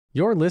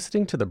You're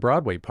listening to the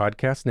Broadway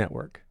Podcast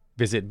Network.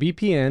 Visit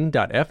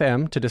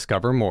bpn.fm to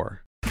discover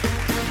more.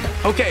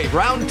 Okay,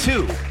 round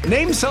two.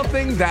 Name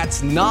something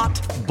that's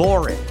not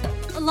boring.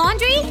 A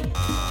laundry?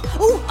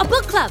 Ooh, a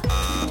book club.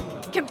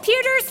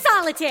 Computer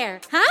solitaire,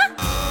 huh?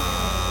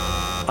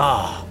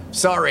 Ah,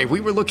 sorry, we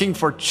were looking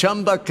for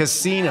Chumba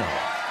Casino.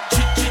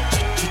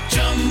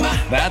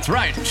 That's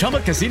right,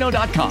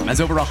 ChumbaCasino.com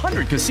has over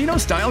 100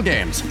 casino-style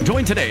games.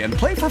 Join today and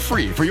play for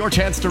free for your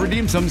chance to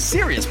redeem some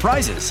serious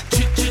prizes.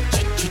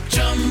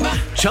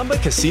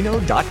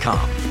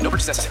 ChumbaCasino.com. No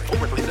purchase necessary. Void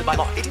where prohibited by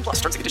law.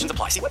 18+ terms and conditions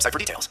apply. See website for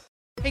details.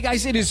 Hey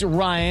guys, it is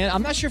Ryan.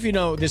 I'm not sure if you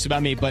know this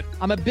about me, but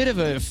I'm a bit of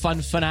a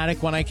fun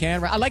fanatic when I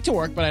can. I like to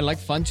work, but I like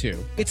fun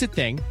too. It's a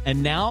thing.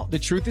 And now the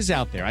truth is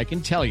out there. I can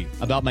tell you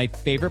about my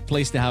favorite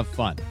place to have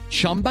fun.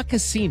 Chumba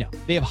Casino.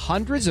 They have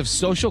hundreds of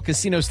social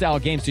casino style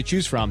games to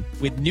choose from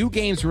with new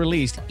games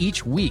released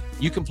each week.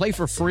 You can play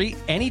for free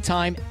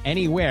anytime,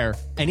 anywhere.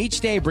 And each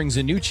day brings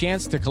a new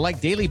chance to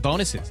collect daily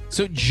bonuses.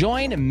 So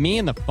join me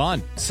in the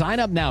fun. Sign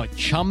up now at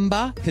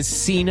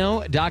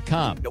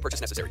ChumbaCasino.com. No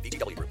purchase necessary.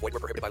 VGW. Void where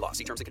prohibited by law.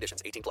 See terms and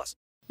conditions. 18+.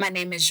 My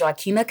name is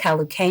Joaquina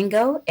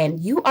Kalukango, and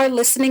you are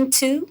listening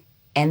to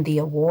And the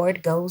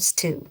Award Goes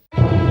To.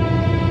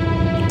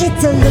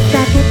 It's a look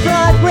back at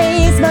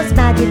Broadway's most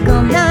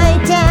magical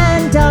night,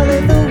 and all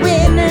of the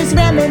winners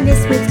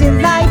reminisce with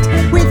delight.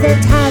 With their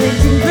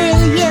talent and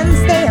brilliance,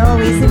 they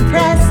always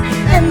impress,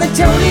 and the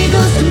Tony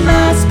goes to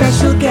my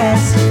special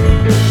guest.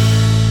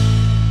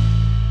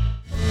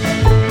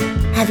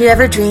 Have you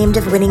ever dreamed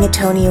of winning a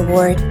Tony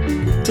Award?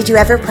 Did you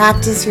ever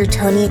practice your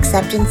Tony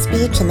acceptance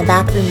speech in the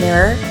bathroom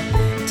mirror?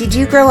 Did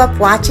you grow up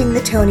watching the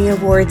Tony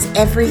Awards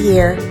every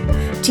year?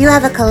 Do you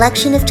have a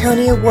collection of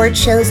Tony Award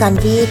shows on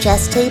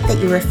VHS tape that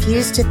you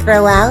refuse to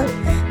throw out?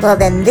 Well,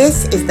 then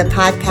this is the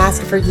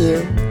podcast for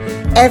you.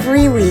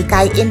 Every week,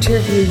 I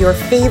interview your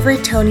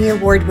favorite Tony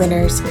Award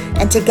winners,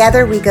 and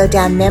together we go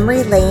down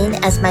memory lane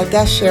as my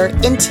guests share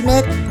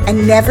intimate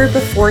and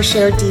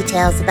never-before-shared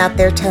details about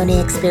their Tony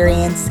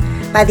experience.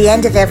 By the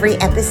end of every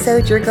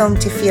episode, you're going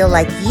to feel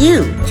like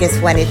you just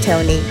won a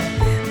Tony.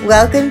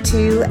 Welcome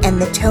to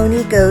And the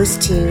Tony Goes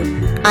To.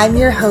 I'm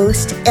your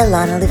host,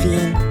 Ilana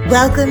Levine.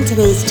 Welcome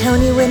today's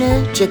Tony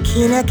winner,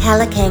 Joaquina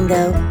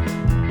Kalukango.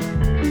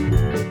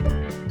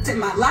 In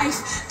my life,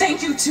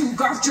 thank you to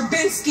Garth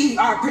Drabinsky,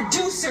 our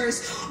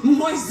producers,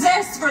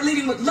 Moises for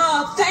leading with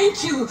love.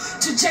 Thank you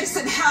to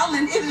Jason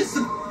Howland. It is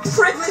a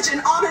privilege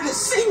and honor to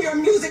sing your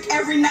music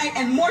every night,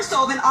 and more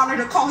so than honor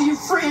to call you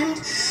friend.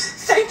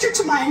 Thank you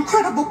to my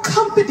incredible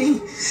company.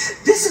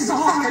 This is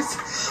ours.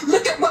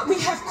 Look at what we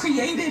have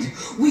created.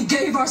 We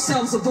gave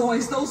ourselves a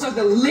voice. Those are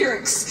the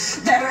lyrics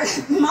that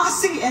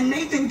Masi and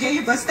Nathan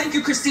gave us. Thank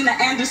you, Christina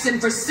Anderson,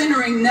 for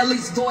centering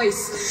Nellie's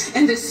voice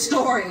in this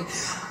story.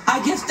 I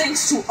give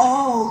thanks to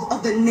all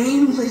of the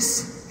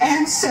nameless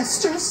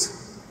ancestors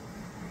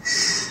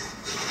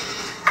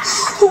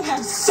who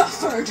have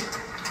suffered.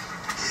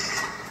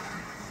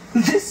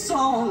 This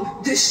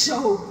song, this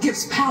show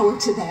gives power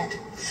to that.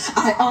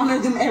 I honor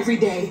them every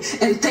day,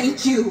 and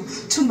thank you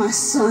to my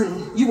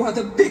son. You are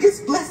the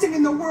biggest blessing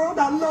in the world.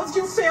 I love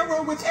you,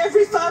 Pharaoh, with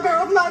every fiber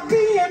of my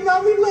being, and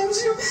Mommy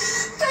loves you.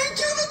 Thank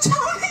you, the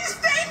Tonys.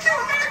 Thank you,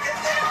 American.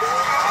 Thank you.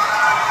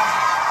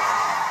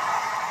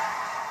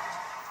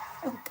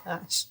 Oh,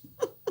 gosh.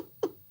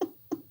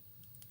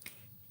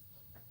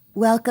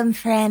 Welcome,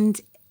 friend.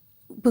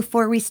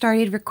 Before we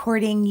started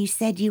recording, you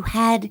said you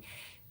had,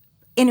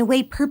 in a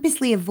way,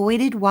 purposely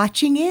avoided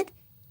watching it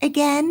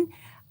again.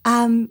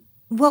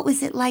 What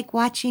was it like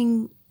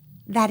watching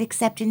that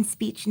acceptance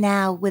speech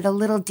now with a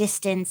little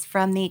distance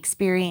from the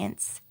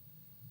experience?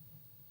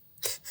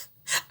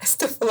 I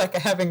still feel like I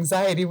have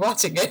anxiety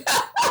watching it.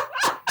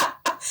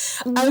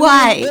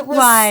 Why?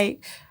 Why?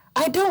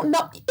 I don't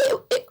know.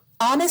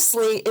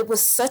 Honestly, it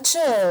was such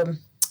a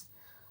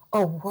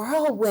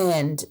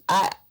whirlwind.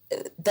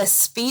 The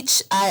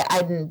speech,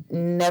 I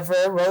never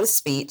wrote a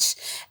speech,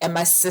 and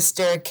my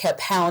sister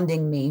kept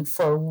hounding me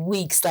for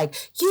weeks,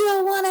 like, you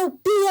don't want to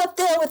be up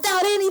there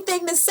without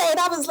anything to say. And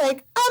I was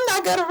like, I'm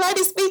not going to write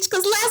a speech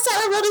because last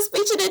time I wrote a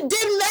speech and it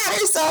didn't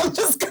matter, so I'm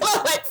just going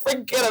to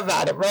forget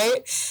about it,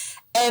 right?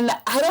 And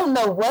I don't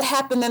know what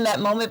happened in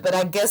that moment, but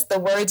I guess the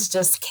words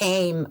just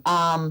came,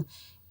 and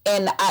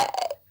I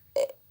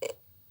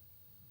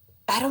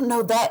don't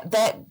know, that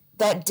day,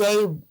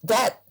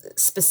 that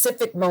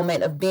specific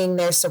moment of being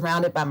there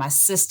surrounded by my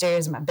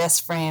sisters, my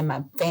best friend,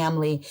 my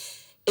family,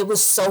 it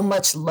was so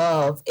much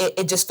love.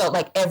 It just felt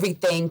like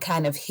everything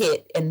kind of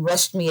hit and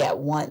rushed me at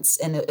once.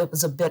 And it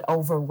was a bit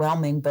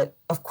overwhelming, but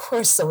of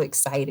course, so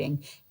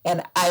exciting.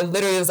 And I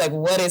literally was like,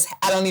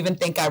 I don't even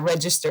think I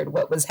registered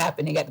what was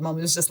happening at the moment.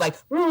 It was just like,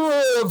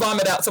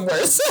 vomit out some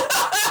words,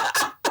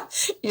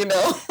 you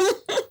know?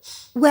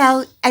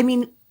 Well, I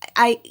mean,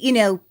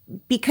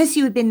 because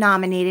you had been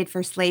nominated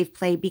for Slave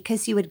Play,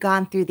 because you had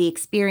gone through the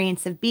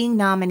experience of being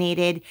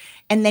nominated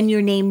and then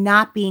your name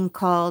not being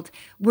called,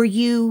 were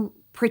you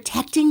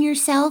protecting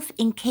yourself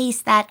in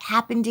case that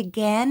happened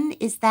again?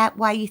 Is that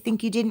why you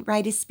think you didn't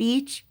write a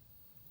speech?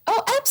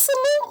 Oh,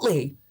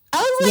 absolutely.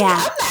 I was like,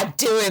 I'm not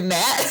doing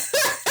that.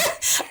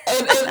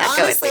 And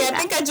honestly, I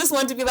think I just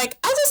wanted to be like,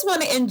 I just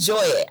want to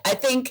enjoy it. I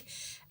think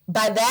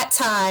by that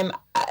time,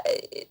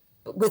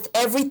 with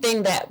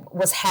everything that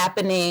was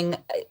happening,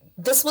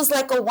 this was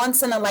like a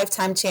once in a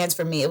lifetime chance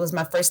for me. It was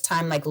my first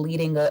time like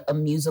leading a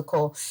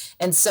musical.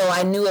 And so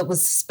I knew it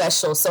was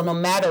special. So no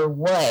matter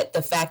what,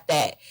 the fact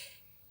that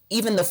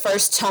even the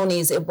first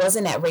Tonys, it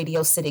wasn't at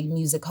Radio City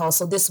Music Hall.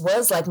 So this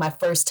was like my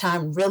first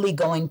time really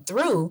going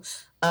through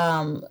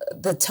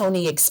the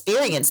Tony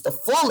experience, the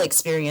full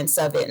experience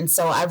of it. And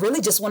so I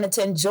really just wanted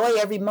to enjoy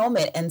every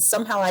moment. And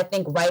somehow I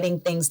think writing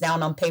things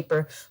down on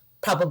paper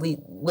probably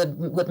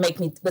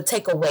would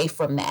take away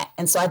from that.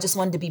 And so I just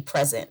wanted to be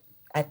present,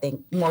 I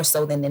think, more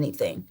so than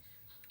anything.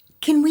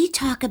 Can we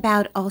talk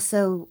about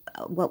also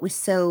what was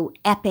so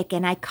epic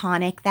and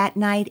iconic that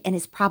night, and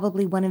is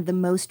probably one of the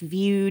most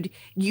viewed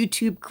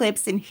YouTube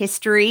clips in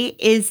history,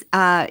 is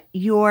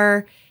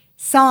your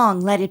song,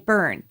 Let It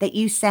Burn, that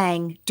you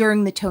sang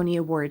during the Tony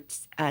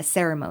Awards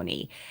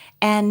ceremony.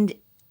 And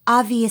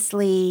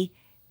obviously,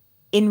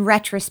 in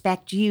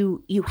retrospect,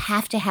 you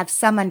have to have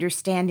some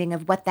understanding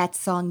of what that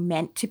song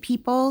meant to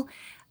people,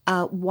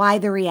 why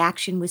the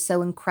reaction was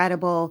so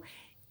incredible.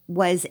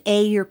 Was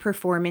A, your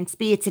performance,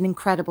 B, it's an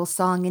incredible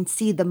song, and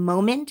C, the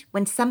moment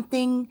when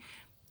something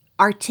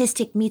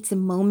artistic meets a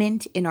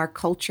moment in our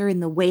culture in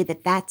the way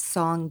that that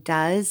song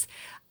does,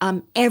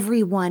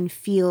 everyone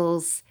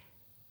feels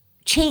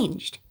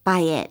changed by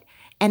it.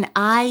 And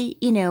I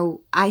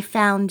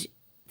found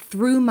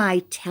through my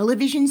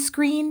television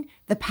screen,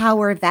 the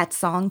power of that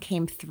song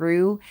came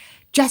through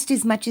just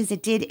as much as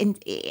it did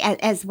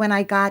as when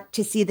I got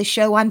to see the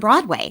show on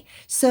Broadway.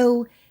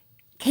 So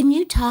can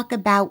you talk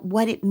about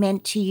what it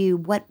meant to you,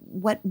 what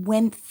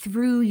went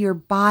through your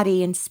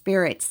body and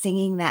spirit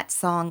singing that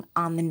song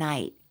on the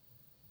night?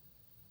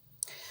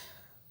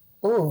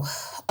 Oh,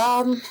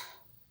 I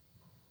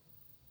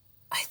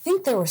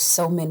think there were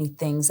so many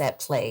things at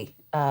play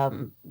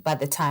by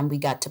the time we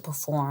got to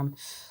perform.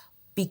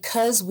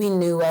 Because we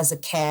knew as a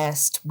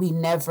cast, we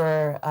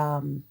never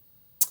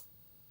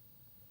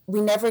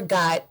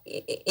got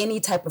any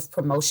type of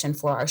promotion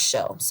for our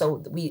show.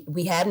 So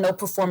we had no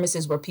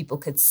performances where people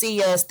could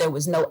see us. There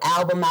was no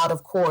album out,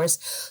 of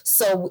course.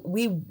 So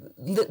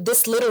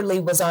this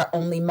literally was our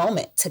only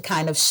moment to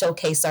kind of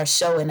showcase our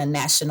show in a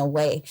national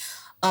way.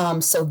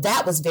 So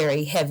that was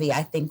very heavy,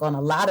 I think, on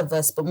a lot of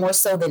us, but more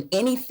so than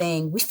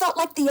anything, we felt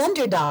like the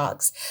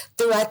underdogs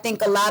through, I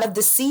think, a lot of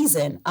the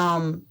season.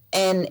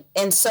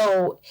 And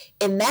so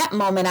in that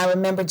moment, I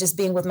remember just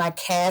being with my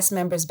cast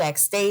members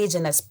backstage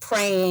and us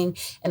praying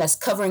and us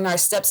covering our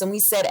steps. And we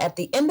said, at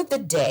the end of the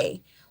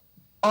day,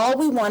 all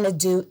we want to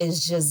do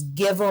is just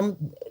give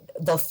them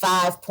the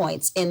 5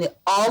 points in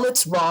all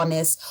its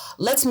rawness.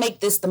 Let's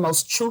make this the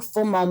most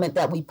truthful moment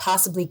that we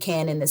possibly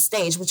can in the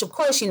stage, which of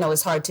course,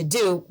 is hard to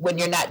do when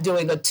you're not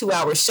doing a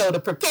 2-hour show to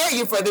prepare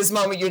you for this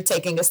moment. You're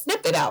taking a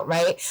snippet out,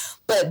 right?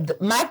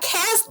 But my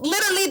cast,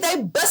 literally,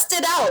 they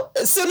busted out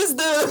as soon as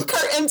the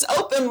curtains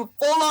opened,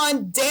 full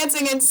on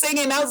dancing and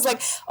singing. I was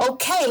like,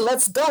 okay,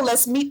 let's go.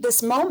 Let's meet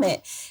this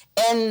moment.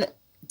 And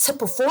to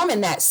perform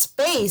in that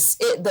space,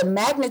 the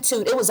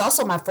magnitude, it was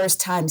also my first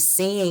time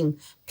seeing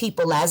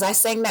people as I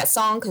sang that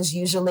song, because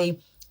usually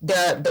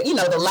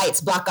the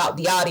lights block out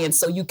the audience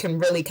so you can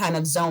really kind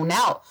of zone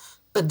out.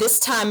 But this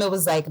time it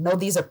was like, no,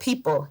 these are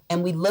people,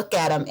 and we look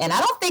at them. And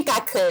I don't think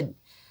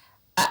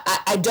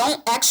I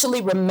don't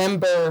actually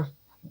remember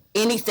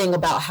anything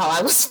about how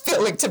I was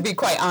feeling, to be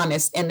quite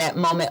honest, in that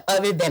moment,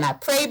 other than I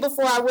prayed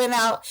before I went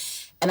out.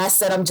 And I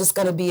said, I'm just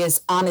going to be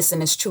as honest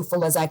and as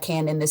truthful as I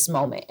can in this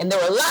moment. And there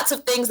were lots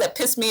of things that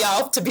pissed me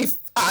off, to be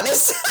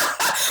honest,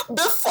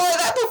 before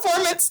that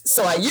performance.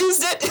 So I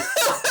used it.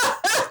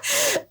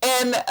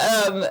 And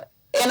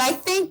I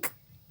think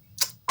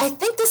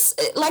this,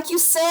 like you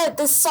said,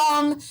 this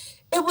song,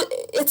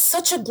 it's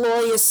such a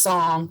glorious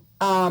song.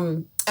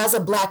 As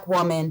a Black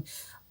woman,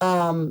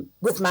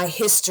 with my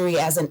history,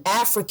 as an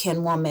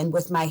African woman,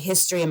 with my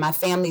history and my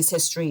family's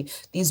history,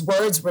 these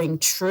words ring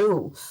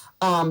true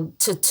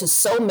to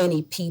so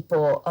many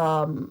people.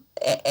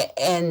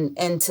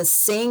 And to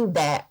sing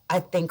that,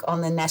 I think,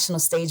 on the national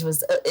stage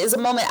is a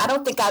moment I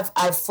don't think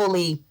I've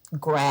fully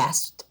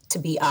grasped, to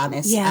be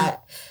honest. Yeah.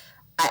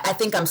 I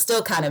think I'm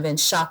still kind of in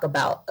shock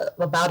about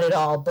it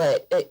all,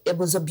 but it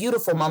was a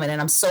beautiful moment, and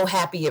I'm so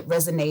happy it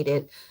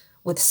resonated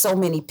with so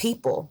many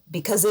people,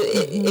 because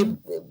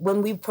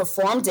when we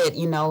performed it,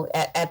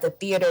 at the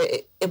theater,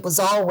 it was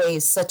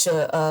always such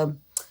a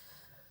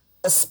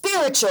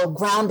spiritual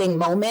grounding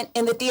moment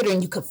in the theater,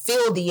 and you could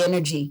feel the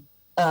energy.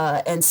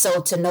 And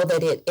so to know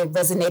that it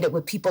resonated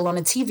with people on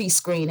a TV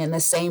screen in the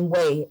same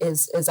way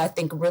is I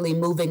think, really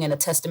moving, and a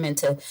testament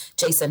to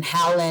Jason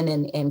Howland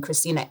and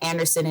Christina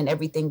Anderson and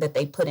everything that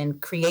they put in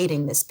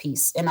creating this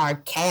piece, and our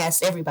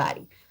cast,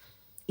 everybody.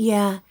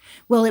 Yeah.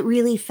 Well, it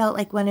really felt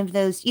like one of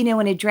those,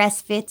 when a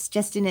dress fits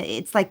just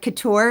it's like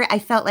couture. I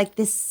felt like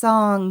this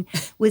song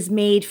was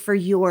made for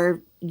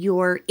your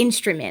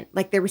instrument.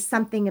 Like there was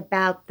something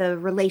about the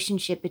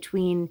relationship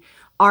between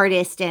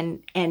artist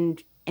and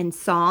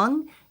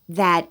song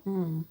that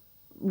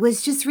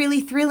was just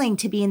really thrilling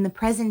to be in the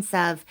presence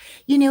of.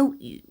 You know,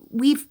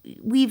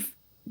 we've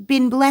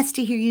been blessed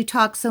to hear you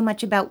talk so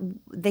much about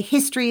the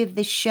history of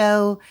the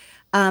show.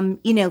 You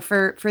know,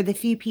 for the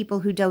few people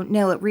who don't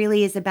know, it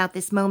really is about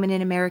this moment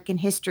in American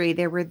history.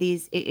 There were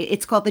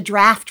it's called the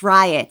draft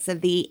riots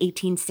of the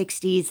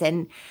 1860s.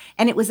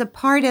 And it was a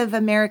part of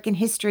American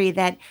history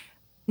that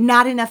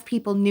not enough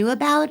people knew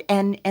about.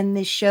 And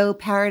the show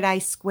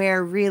Paradise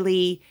Square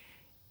really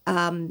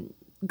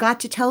got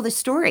to tell the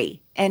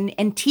story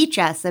and teach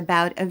us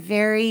about a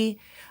very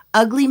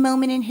ugly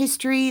moment in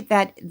history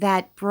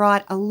that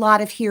brought a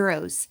lot of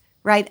heroes,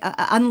 right?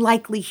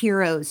 Unlikely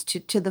heroes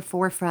to the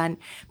forefront.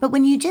 But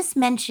when you just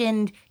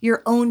mentioned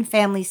your own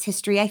family's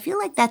history, I feel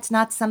like that's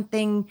not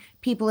something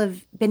people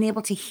have been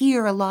able to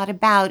hear a lot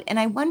about. And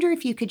I wonder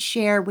if you could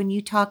share, when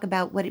you talk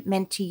about what it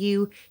meant to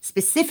you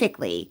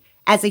specifically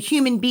as a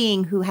human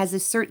being who has a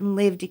certain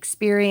lived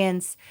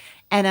experience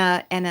and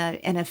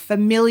a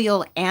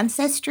familial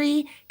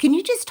ancestry, can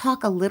you just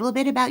talk a little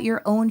bit about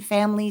your own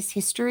family's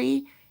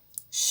history?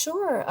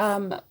 Sure.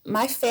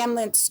 My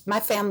parents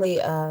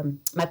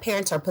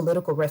are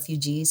political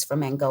refugees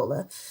from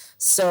Angola.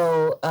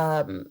 So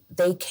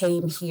they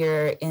came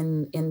here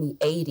in the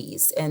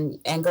 80s. And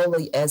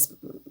Angola, as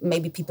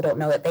maybe people don't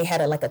know it, they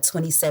had a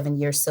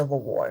 27-year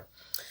civil war.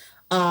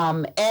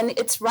 And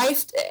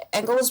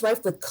Angola's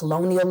rife with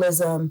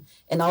colonialism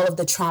and all of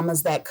the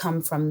traumas that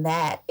come from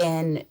that.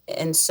 And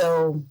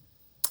so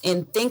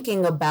in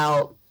thinking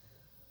about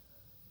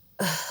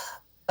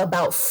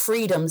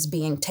freedoms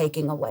being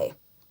taken away,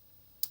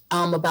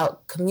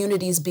 about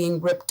communities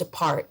being ripped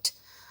apart,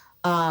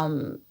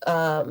 all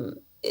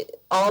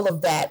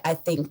of that, I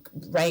think,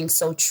 rang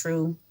so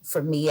true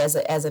for me as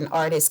an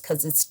artist,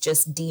 because it's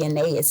just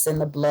DNA, it's in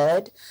the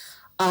blood.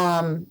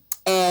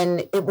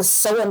 And it was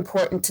so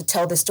important to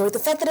tell this story. The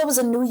fact that it was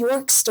a New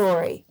York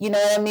story, you know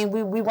what I mean?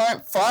 We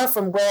weren't far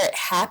from where it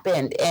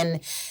happened.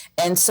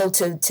 And so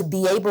to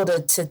be able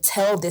to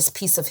tell this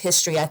piece of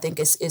history, I think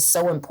is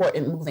so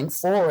important moving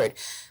forward,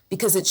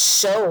 because it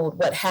showed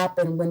what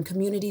happened when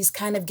communities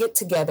kind of get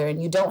together,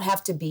 and you don't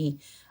have to be,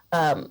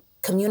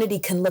 community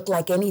can look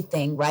like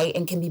anything, right?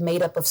 And can be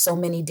made up of so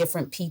many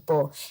different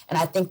people. And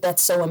I think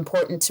that's so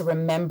important to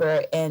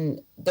remember.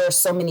 And there are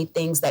so many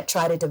things that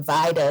try to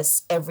divide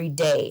us every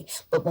day.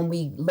 But when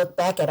we look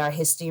back at our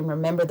history and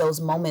remember those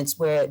moments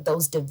where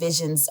those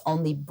divisions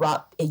only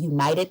brought a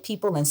united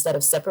people instead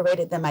of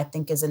separated them, I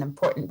think is an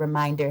important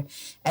reminder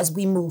as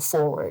we move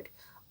forward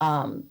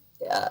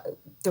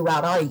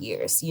throughout our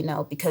years, you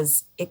know,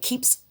 because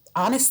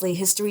honestly,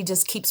 history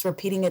just keeps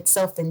repeating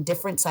itself in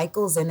different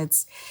cycles, and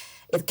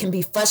it can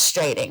be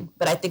frustrating.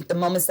 But I think the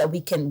moments that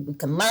we can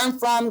learn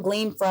from,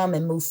 glean from,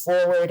 and move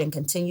forward and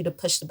continue to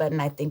push the button,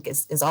 I think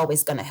is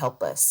always going to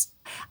help us.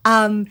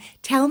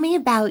 Tell me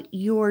about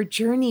your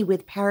journey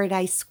with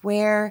Paradise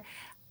Square.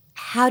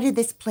 How did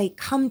this play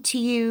come to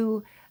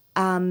you?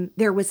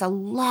 There was a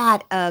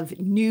lot of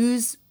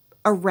news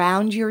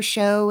around your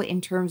show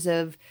in terms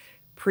of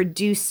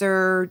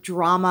producer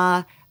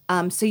drama.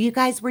 So you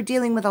guys were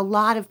dealing with a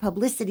lot of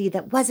publicity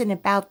that wasn't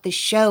about the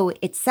show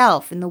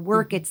itself and the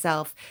work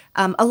itself.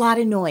 A lot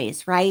of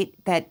noise, right?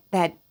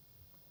 That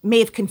may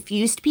have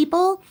confused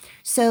people.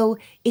 So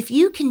if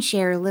you can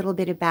share a little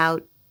bit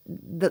about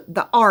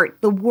the art,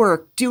 the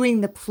work,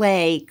 doing the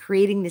play,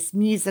 creating this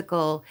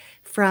musical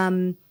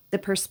from the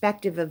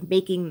perspective of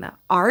making the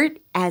art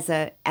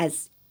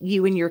as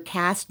you and your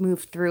cast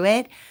move through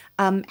it.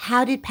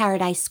 How did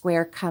Paradise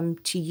Square come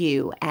to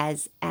you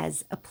as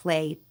a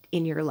play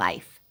in your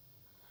life?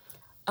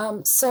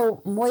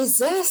 So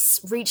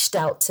Moises reached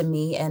out to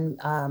me and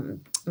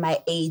my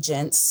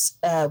agents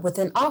with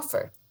an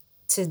offer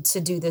to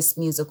do this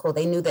musical.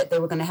 They knew that they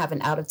were going to have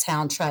an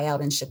out-of-town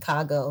tryout in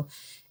Chicago,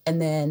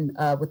 and then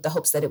with the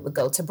hopes that it would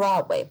go to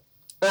Broadway.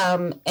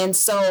 And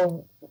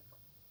so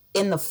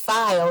in the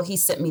file, he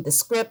sent me the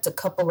script, a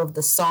couple of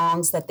the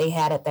songs that they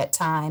had at that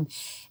time,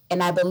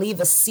 and I believe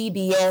a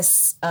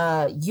CBS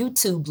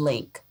YouTube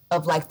link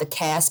of the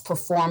cast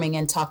performing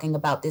and talking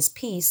about this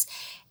piece.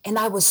 And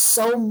I was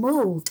so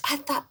moved. I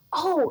thought,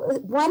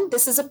 one,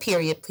 this is a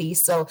period piece.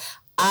 So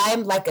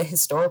I'm like a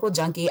historical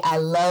junkie. I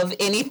love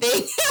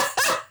anything.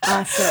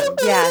 Awesome.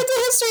 Yeah.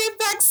 The history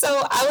back.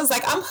 So I was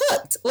like, I'm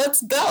hooked.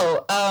 Let's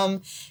go.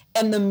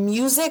 And the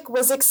music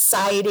was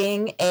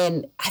exciting.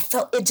 And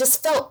it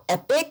just felt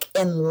epic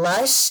and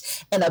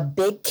lush and a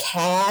big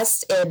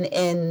cast.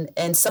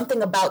 And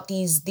something about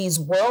these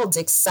worlds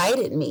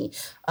excited me.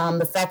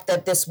 The fact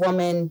that this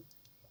woman,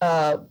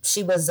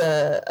 she was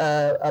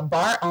a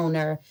bar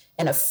owner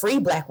and a free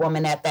Black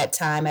woman at that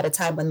time, at a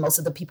time when most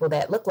of the people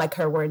that looked like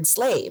her were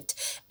enslaved.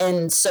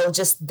 And so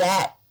just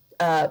that,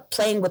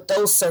 playing with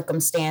those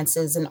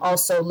circumstances, and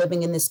also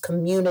living in this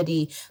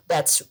community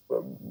that's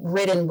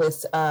ridden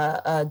with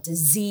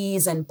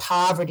disease and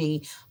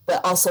poverty,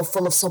 but also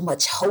full of so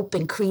much hope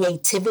and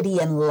creativity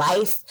and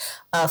life,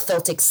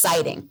 felt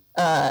exciting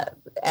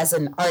as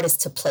an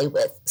artist to play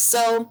with.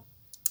 So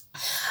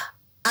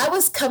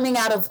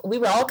we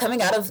were all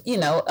coming out of,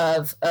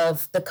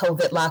 of the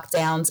COVID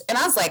lockdowns. And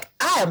I was like,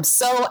 I am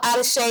so out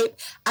of shape.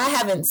 I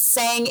haven't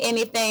sang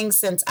anything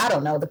since, I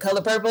don't know, The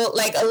Color Purple,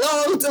 like a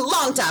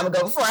long time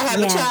ago before I had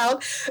a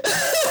child.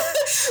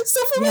 So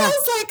for me, I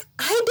was like,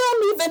 I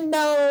don't even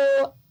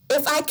know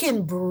if I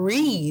can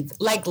breathe.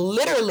 Like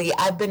literally,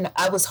 I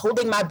was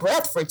holding my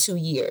breath for 2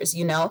 years,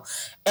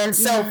 And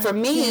so for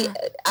me,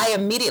 I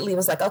immediately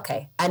was like,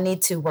 okay, I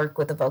need to work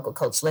with a vocal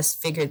coach. Let's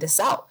figure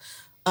this out.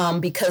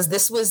 Because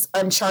this was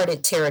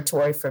uncharted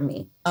territory for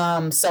me.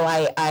 So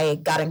I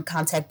got in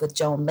contact with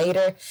Joan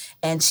later,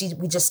 and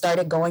we just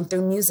started going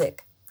through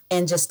music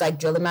and just like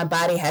drilling my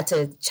body, had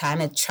to try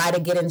to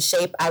get in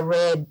shape. I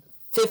read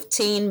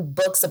 15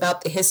 books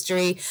about the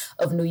history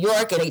of New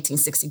York in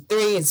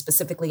 1863, and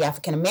specifically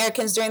African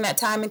Americans during that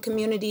time in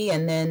community.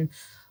 And then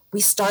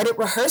we started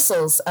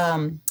rehearsals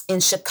in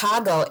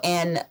Chicago,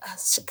 and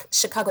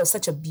Chicago is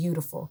such a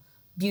beautiful,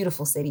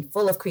 beautiful city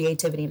full of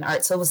creativity and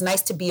art. So it was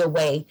nice to be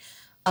away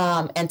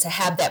and to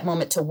have that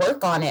moment to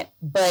work on it.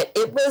 But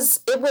it was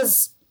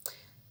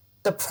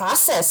the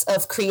process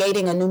of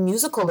creating a new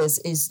musical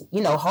is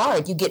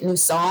hard. You get new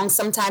songs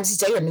sometimes each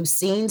day, or new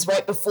scenes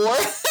right before.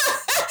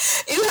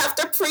 You have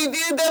to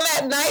preview them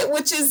at night,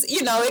 which is,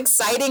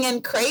 exciting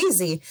and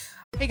crazy.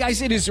 Hey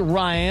guys, it is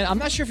Ryan. I'm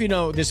not sure if you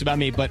know this about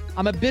me, but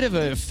I'm a bit of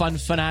a fun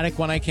fanatic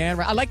when I can.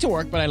 I like to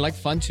work, but I like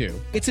fun too.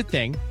 It's a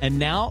thing. And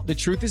now the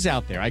truth is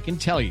out there. I can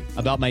tell you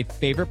about my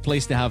favorite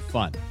place to have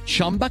fun.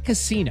 Chumba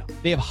Casino.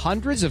 They have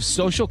hundreds of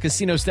social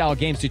casino style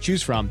games to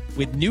choose from,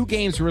 with new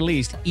games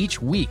released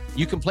each week.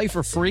 You can play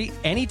for free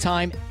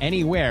anytime,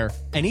 anywhere.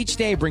 And each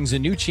day brings a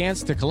new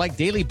chance to collect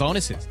daily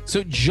bonuses.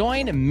 So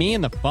join me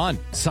in the fun.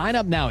 Sign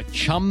up now at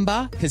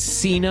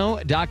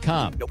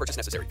ChumbaCasino.com. No purchase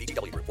necessary.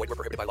 VGW Group. Void where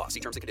prohibited by law. See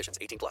terms and conditions.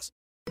 18+.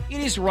 It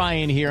is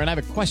Ryan here, and I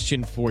have a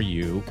question for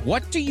you.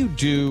 What do you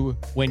do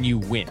when you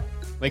win?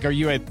 Like, are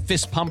you a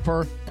fist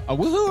pumper, a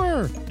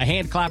woohooer, a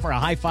hand clapper, a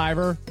high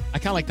fiver? I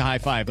kind of like the high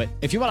five, but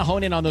if you want to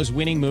hone in on those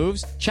winning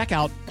moves, check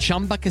out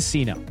Chumba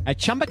Casino. At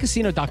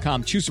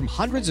ChumbaCasino.com, choose from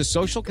hundreds of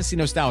social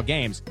casino style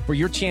games for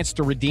your chance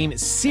to redeem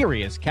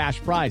serious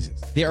cash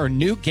prizes. There are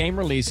new game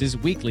releases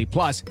weekly,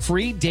 plus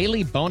free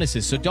daily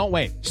bonuses. So don't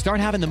wait. Start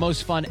having the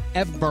most fun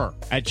ever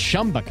at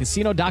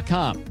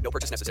ChumbaCasino.com. No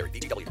purchase necessary.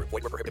 VGW Group.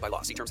 Void where prohibited by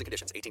law. See terms and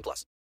conditions. 18+.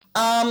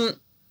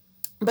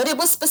 But it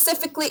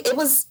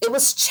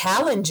was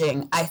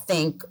challenging. I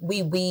think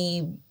we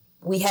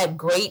had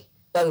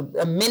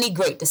many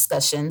great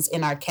discussions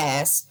in our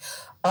cast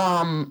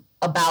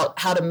about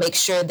how to make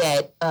sure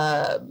that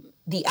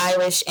the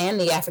Irish and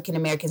the African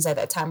Americans at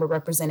that time were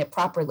represented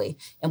properly,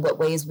 and what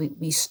ways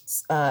we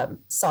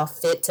saw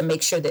fit to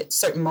make sure that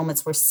certain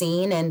moments were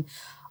seen. And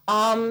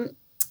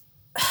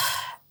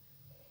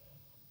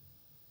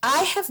I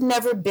have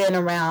never been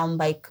around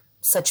like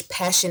such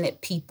passionate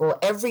people.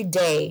 Every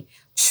day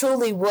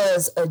truly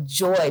was a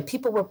joy.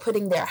 People were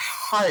putting their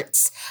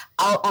hearts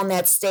out on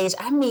that stage.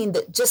 I mean,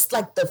 just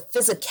like the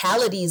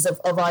physicalities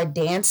of our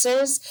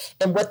dancers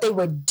and what they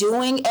were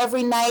doing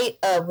every night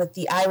with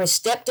the Irish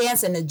step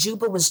dance and the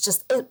Juba was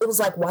just, it was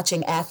like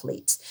watching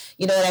athletes.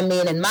 You know what I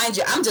mean? And mind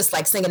you, I'm just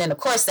like singing in a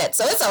corset,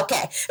 so it's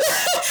okay.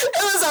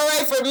 It was all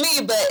right for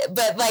me,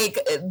 but like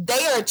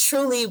they are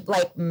truly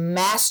like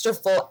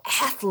masterful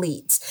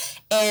athletes.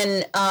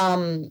 And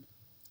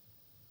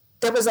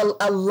there was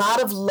a lot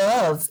of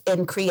love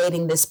in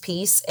creating this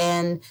piece.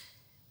 And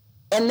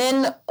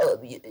then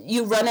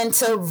you run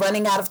into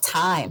running out of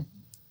time,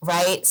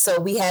 right? So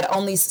we had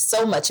only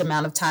so much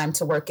amount of time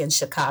to work in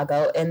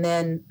Chicago. And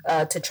then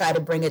to try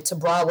to bring it to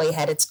Broadway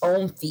had its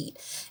own feat.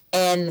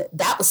 And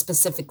that was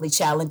specifically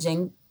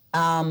challenging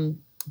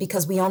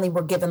because we only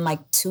were given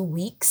like 2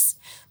 weeks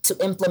to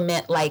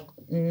implement like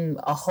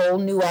a whole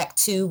new act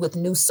 2 with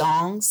new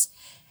songs.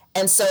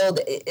 And so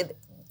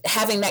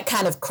having that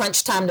kind of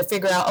crunch time to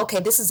figure out, okay,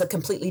 this is a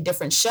completely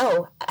different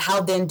show. How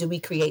then do we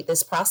create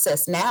this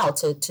process now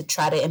to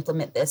try to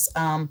implement this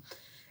in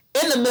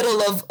the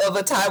middle of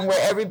a time where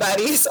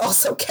everybody is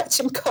also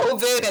catching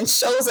COVID and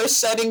shows are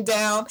shutting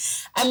down?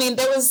 I mean,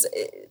 this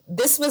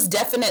was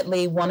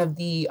definitely one of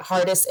the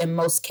hardest and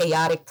most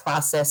chaotic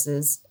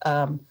processes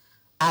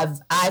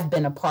I've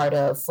been a part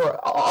of for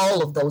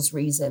all of those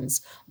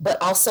reasons, but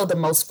also the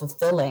most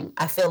fulfilling.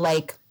 I feel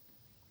like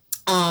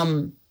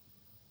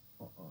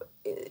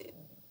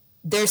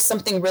there's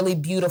something really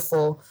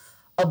beautiful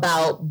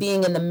about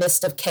being in the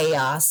midst of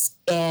chaos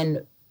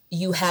and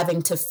you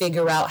having to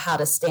figure out how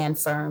to stand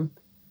firm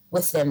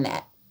within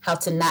that, how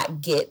to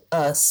not get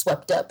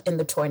swept up in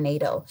the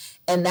tornado.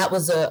 And that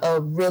was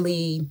a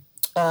really,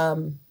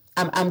 I'm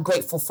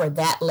grateful for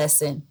that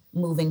lesson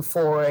moving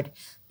forward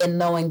and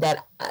knowing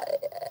that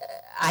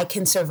I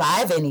can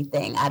survive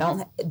anything.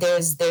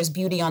 There's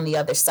beauty on the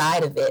other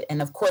side of it.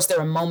 And of course there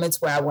were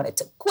moments where I wanted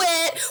to quit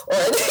or,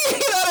 you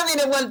know what I mean?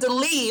 I wanted to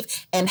leave.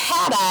 And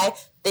had I,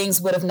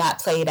 things would have not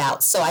played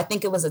out. So I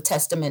think it was a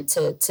testament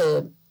to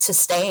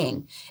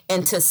staying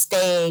and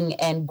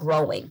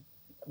growing,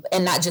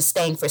 and not just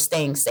staying for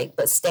staying's sake,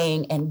 but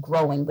staying and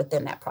growing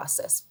within that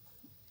process.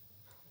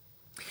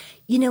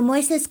 You know,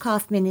 Moises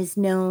Kaufman is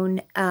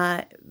known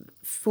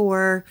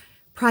for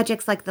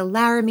projects like the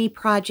Laramie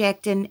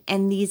Project and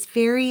these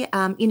very,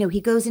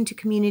 he goes into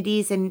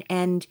communities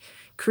and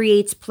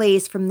creates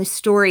plays from the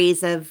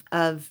stories of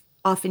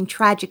often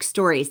tragic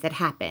stories that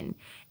happen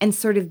and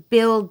sort of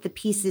build the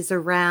pieces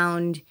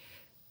around,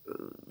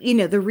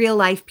 the real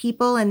life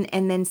people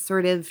and then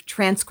sort of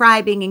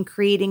transcribing and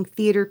creating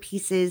theater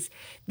pieces.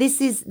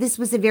 This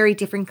was a very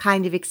different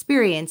kind of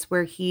experience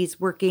where he's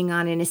working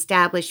on an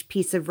established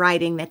piece of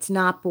writing that's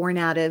not born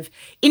out of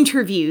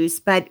interviews,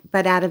 but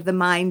out of the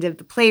mind of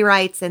the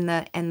playwrights and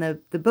the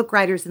book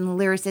writers and the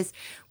lyricists.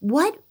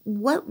 What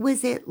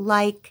was it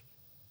like?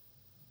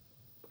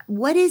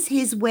 What is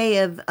his way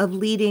of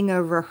leading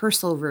a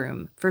rehearsal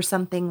room for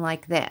something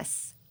like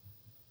this?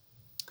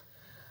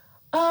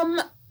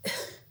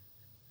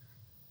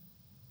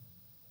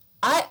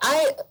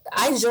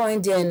 I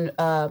joined in.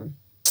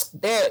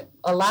 There,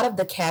 a lot of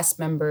the cast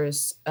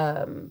members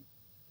had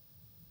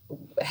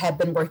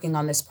been working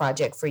on this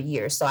project for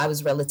years, so I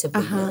was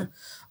relatively new.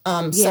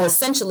 So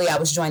essentially, I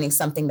was joining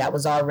something that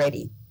was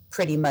already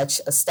pretty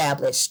much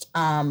established.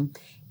 And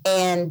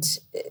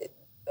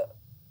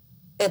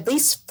at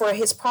least for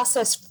his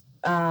process,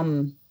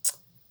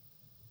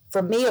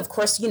 for me, of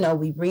course,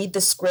 we read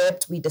the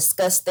script, we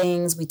discuss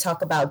things, we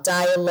talk about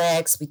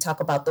dialects, we talk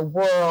about the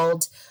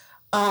world.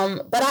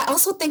 But I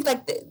also think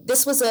like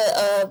this was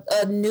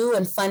a new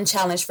and fun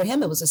challenge for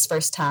him. It was his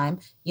first time,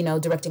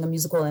 directing a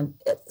musical, and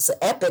it's an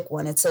epic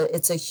one.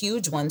 It's a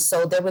huge one.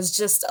 So there was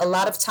just a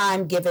lot of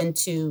time given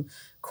to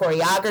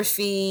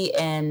choreography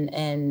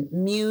and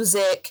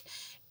music.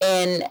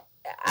 And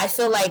I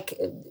feel like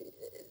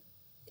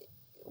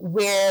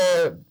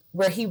where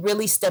he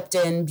really stepped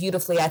in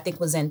beautifully, I think,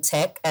 was in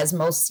tech, as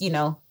most,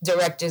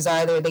 directors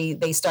are there.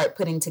 They start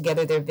putting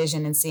together their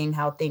vision and seeing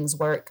how things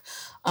work.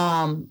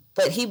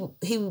 But he,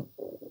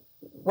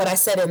 what I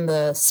said in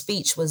the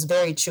speech was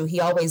very true. He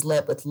always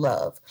led with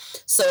love.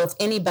 So if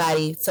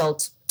anybody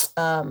felt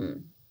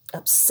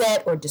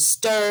upset or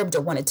disturbed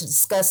or wanted to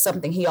discuss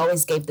something, he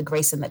always gave the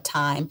grace and the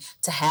time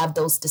to have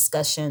those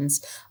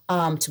discussions,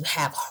 to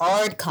have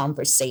hard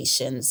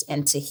conversations,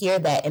 and to hear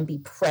that and be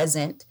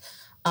present.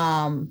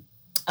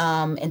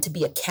 And to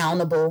be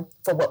accountable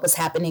for what was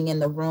happening in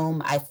the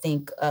room, I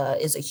think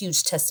is a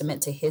huge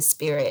testament to his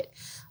spirit.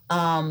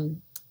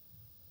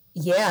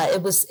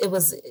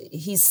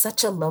 He's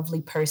such a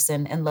lovely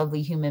person and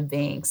lovely human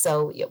being.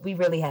 So we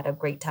really had a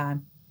great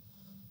time.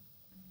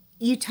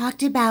 You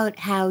talked about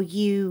how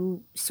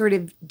you sort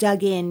of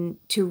dug in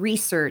to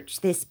research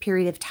this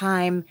period of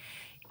time.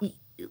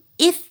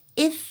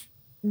 If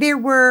there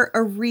were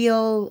a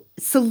real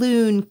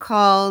saloon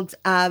called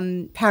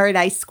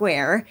Paradise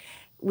Square,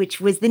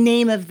 which was the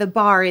name of the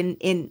bar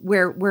in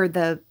where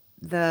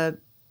the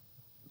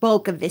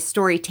bulk of this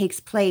story takes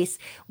place,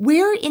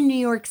 where in New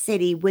York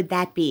City would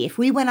that be? If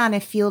we went on a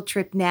field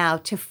trip now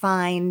to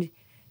find,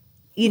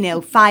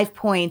 5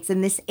 Points in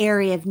this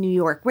area of New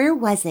York, where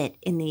was it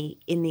in the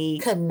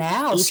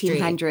Canal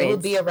 1800s? Street. It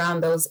would be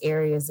around those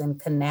areas in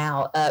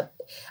Canal.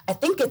 I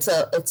think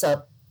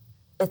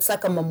it's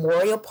like a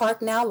memorial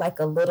park now,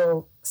 like a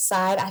little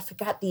side. I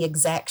forgot the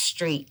exact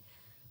street.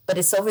 But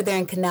it's over there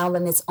in Canal,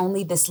 and it's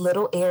only this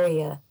little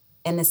area,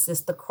 and it's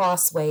just the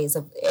crossways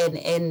of,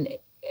 and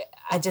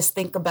I just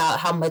think about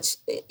how much,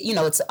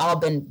 it's all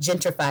been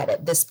gentrified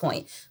at this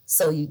point.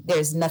 So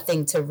there's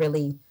nothing to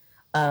really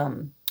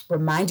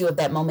remind you of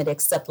that moment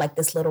except like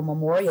this little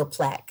memorial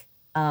plaque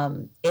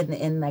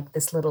in like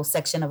this little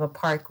section of a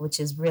park, which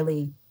is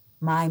really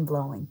mind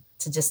blowing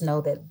to just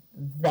know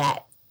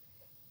that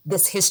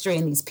this history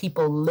and these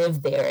people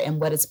live there and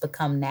what it's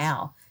become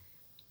now.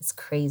 It's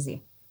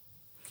crazy.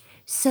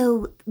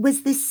 So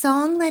was the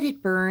song Let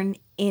It Burn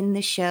in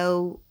the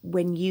show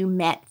when you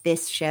met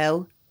this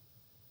show?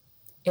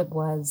 It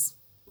was.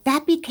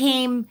 That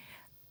became,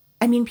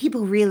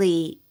 people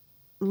really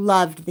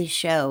loved this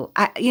show.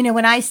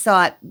 When I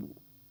saw it,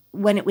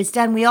 when it was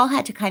done, we all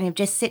had to kind of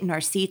just sit in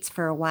our seats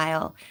for a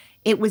while.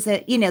 It was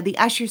the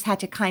ushers had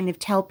to kind of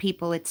tell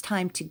people it's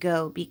time to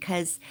go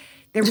because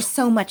there was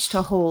so much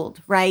to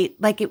hold, right?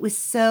 Like it was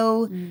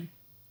so...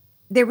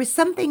 There was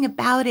something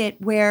about it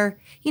where,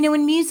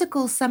 in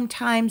musicals,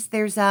 sometimes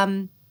there's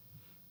a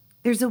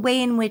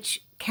way in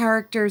which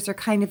characters are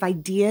kind of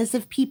ideas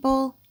of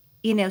people,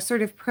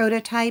 sort of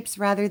prototypes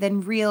rather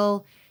than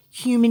real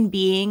human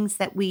beings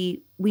that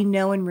we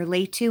know and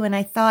relate to. And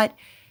I thought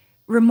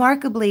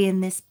remarkably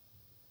in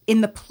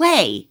the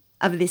play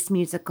of this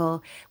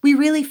musical, we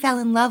really fell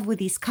in love with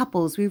these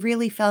couples. We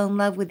really fell in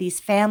love with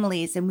these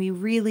families, and we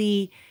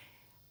really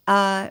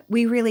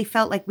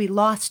felt like we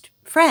lost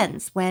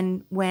friends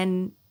when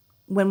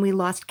we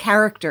lost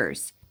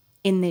characters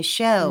in this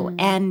show.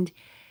 And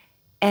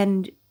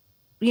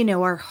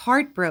our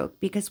heart broke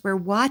because we're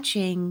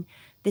watching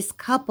this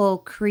couple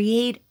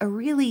create a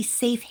really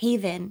safe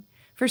haven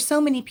for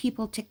so many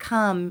people to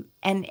come,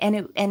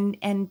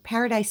 and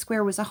Paradise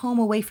Square was a home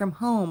away from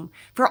home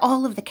for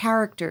all of the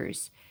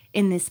characters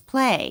in this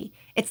play.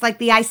 It's like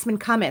The Iceman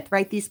Cometh,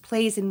 right? These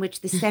plays in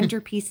which the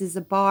centerpiece is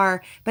a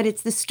bar, but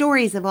it's the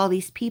stories of all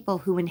these people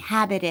who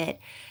inhabit it.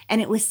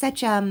 And it was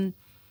such a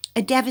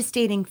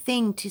devastating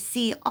thing to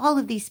see all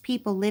of these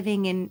people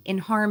living in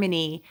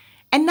harmony,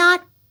 and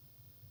not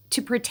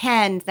to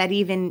pretend that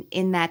even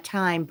in that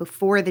time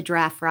before the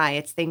draft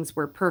riots, things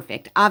were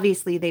perfect.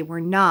 Obviously, they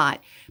were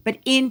not. But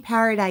in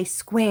Paradise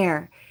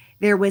Square,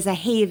 there was a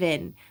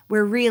haven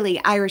where really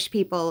Irish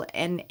people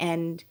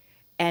and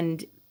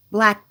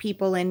Black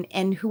people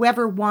and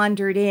whoever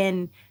wandered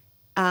in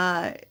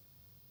were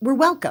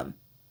welcome.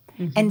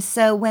 Mm-hmm. And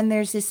so when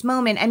there's this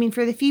moment, I mean,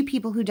 for the few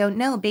people who don't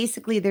know,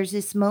 basically there's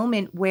this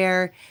moment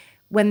where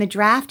when the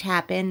draft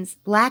happens,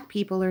 Black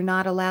people are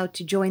not allowed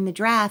to join the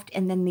draft.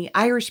 And then the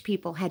Irish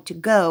people had to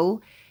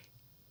go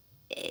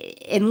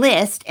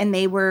enlist, and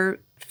they were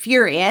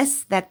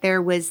furious that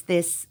there was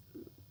this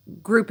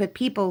group of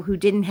people who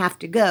didn't have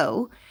to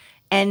go.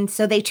 And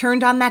so they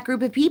turned on that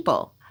group of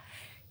people.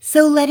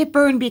 So Let It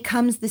Burn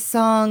becomes the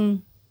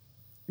song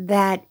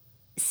that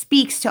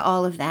speaks to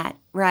all of that,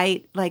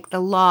 right? Like the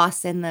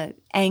loss and the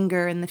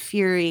anger and the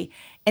fury.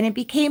 And it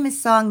became a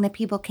song that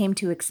people came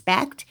to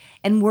expect.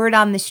 And word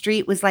on the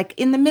street was like,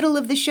 in the middle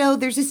of the show,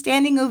 there's a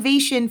standing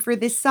ovation for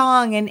this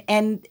song.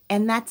 And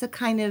that's a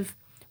kind of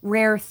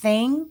rare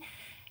thing.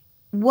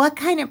 What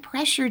kind of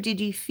pressure did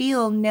you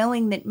feel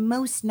knowing that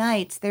most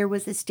nights there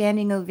was a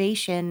standing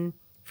ovation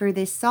for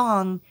this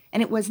song,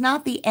 and it was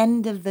not the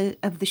end of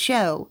the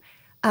show?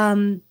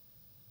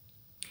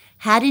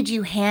 How did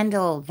you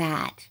handle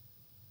that?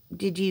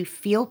 Did you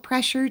feel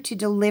pressure to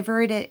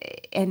deliver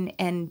it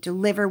and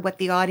deliver what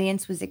the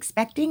audience was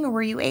expecting, or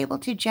were you able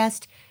to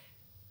just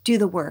do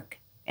the work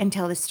and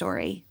tell the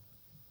story?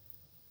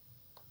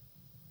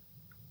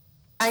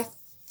 I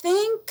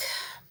think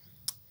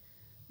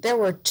there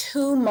were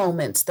two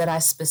moments that I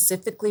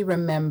specifically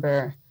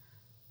remember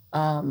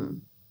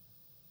having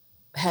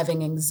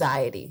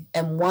anxiety.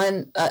 And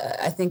one,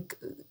 I think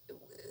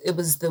it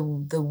was the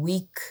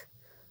week,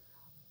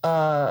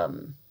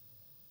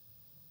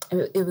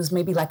 it was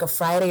maybe like a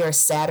Friday or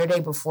Saturday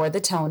before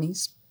the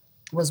Tonys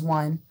was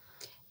one.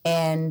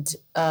 And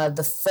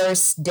the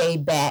first day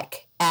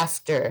back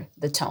after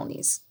the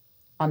Tonys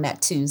on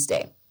that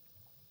Tuesday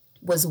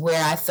was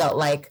where I felt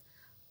like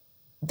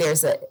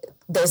there's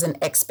an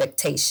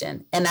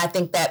expectation. And I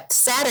think that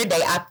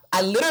Saturday,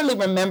 I literally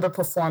remember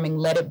performing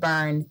Let It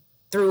Burn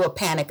through a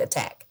panic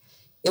attack.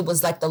 It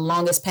was like the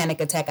longest panic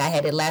attack I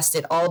had. It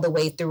lasted all the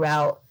way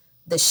throughout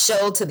the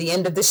show to the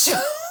end of the show.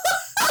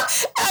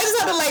 I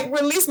just had to like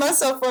release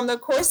myself from the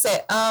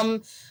corset.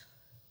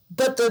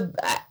 But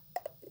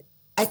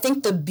I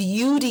think the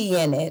beauty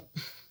in it,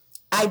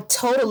 I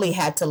totally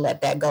had to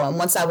let that go. And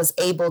once I was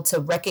able to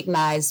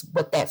recognize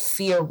what that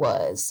fear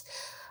was,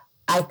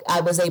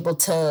 I was able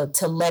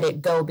to let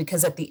it go,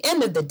 because at the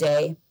end of the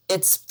day,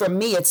 for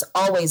me, it's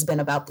always been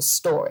about the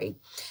story.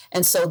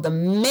 And so the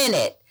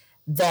minute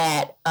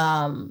that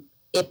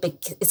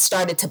it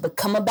started to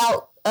become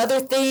about other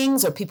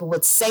things, or people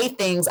would say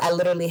things, I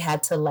literally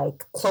had to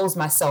like close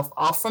myself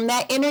off from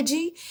that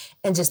energy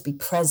and just be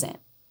present.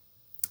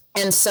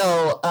 And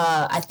so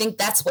I think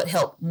that's what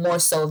helped more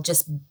so,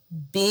 just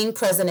being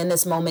present in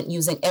this moment,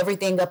 using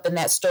everything up in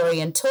that story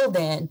until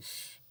then.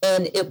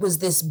 And it was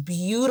this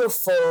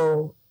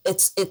beautiful,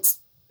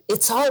 it's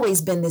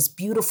always been this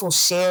beautiful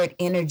shared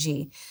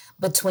energy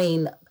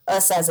between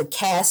us as a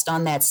cast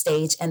on that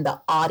stage and the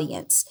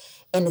audience.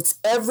 And it's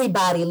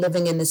everybody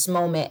living in this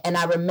moment. And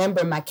I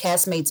remember my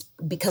castmates,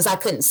 because I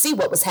couldn't see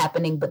what was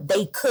happening, but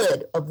they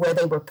could, of where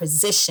they were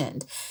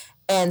positioned.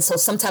 And so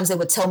sometimes they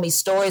would tell me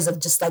stories of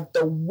just like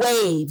the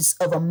waves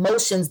of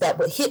emotions that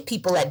would hit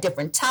people at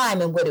different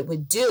time and what it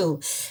would do.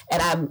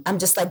 And I'm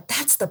just like,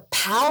 that's the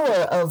power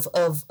of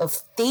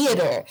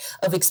theater,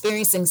 of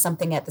experiencing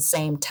something at the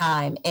same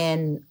time.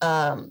 And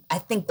I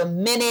think the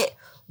minute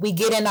we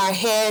get in our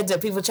heads, or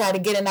people try to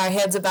get in our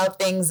heads about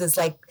things, is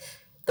like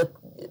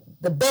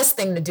the best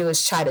thing to do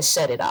is try to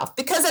shut it off.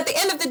 Because at the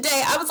end of the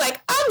day, I was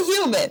like, I'm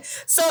human.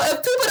 So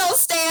if people don't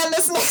stand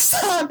this next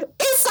time,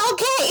 it's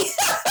okay.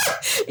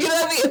 You know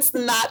what I mean? It's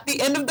not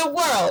the end of the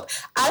world.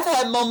 I've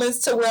had moments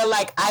to where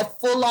like I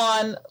full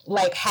on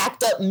like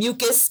hacked up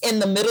mucus in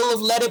the middle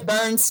of Let It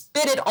Burn,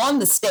 spit it on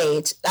the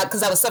stage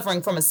because I was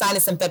suffering from a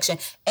sinus infection,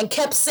 and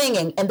kept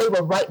singing, and they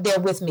were right there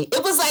with me.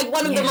 It was like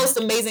one of the most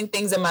amazing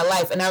things in my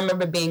life. And I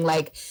remember being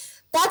like,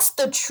 that's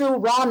the true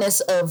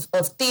rawness of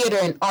theater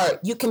and art.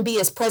 You can be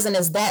as present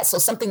as that. So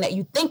something that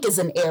you think is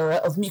an error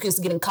of mucus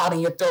getting caught in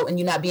your throat and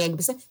you not being able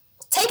to say,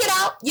 take it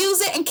out,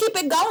 use it, and keep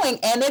it going.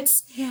 And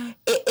it's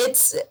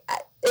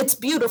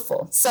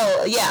beautiful.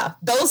 So yeah,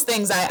 those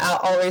things I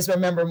always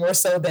remember more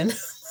so than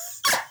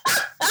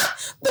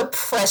the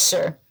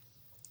pressure.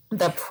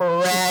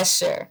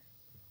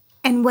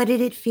 And what did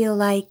it feel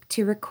like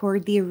to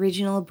record the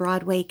original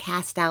Broadway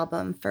cast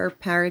album for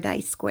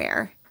Paradise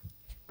Square,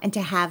 and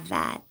to have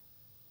that?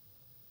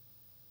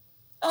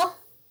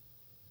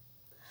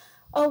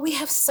 Oh, we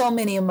have so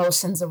many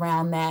emotions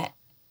around that.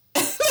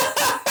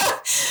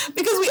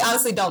 Because we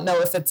honestly don't know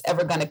if it's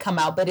ever going to come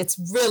out, but it's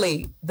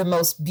really the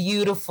most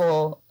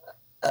beautiful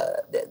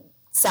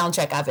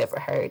soundtrack I've ever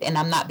heard, and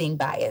I'm not being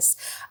biased.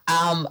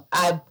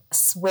 I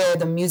swear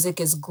the music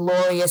is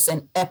glorious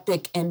and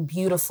epic and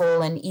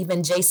beautiful, and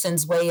even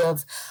Jason's way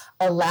of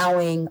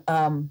allowing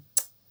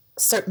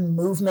certain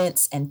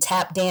movements and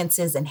tap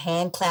dances and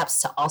hand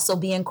claps to also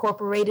be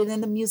incorporated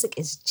in the music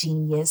is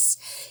genius.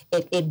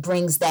 It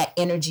brings that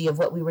energy of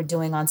what we were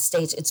doing on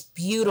stage. It's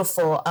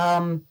beautiful.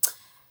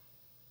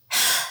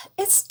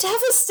 It's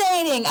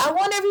devastating. I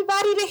want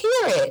everybody to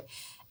hear it.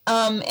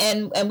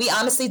 And we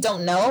honestly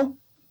don't know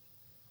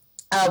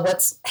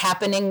what's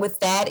happening with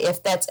that,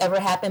 if that's ever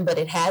happened, but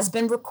it has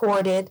been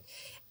recorded.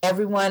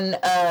 Everyone,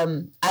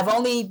 I've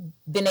only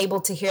been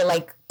able to hear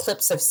like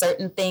clips of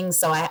certain things,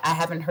 so I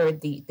haven't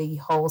heard the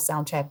whole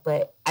soundtrack,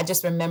 but I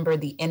just remember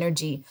the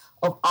energy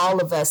of all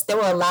of us. There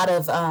were a lot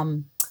of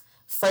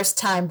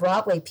first-time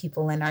Broadway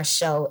people in our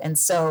show, and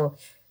so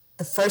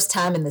the first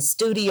time in the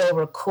studio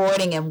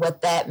recording and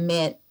what that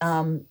meant,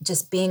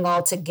 just being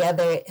all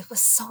together, it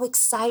was so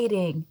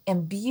exciting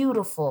and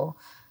beautiful.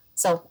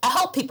 So I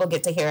hope people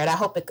get to hear it. I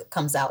hope it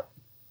comes out.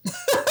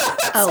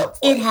 Oh,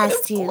 it has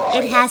to.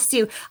 It has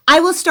to. I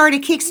will start a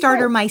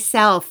Kickstarter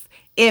myself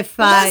if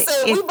that's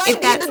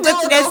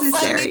what's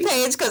necessary.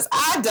 Page because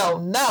I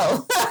don't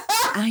know.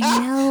 I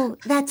know,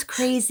 that's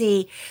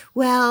crazy.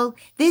 Well,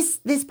 this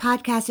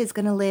podcast is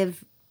going to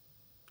live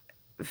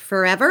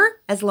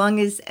forever as long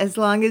as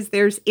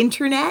there's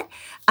internet.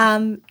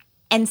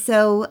 And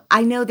so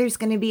I know there's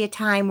going to be a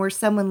time where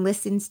someone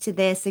listens to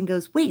this and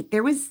goes, wait,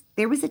 there was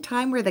a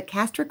time where the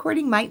cast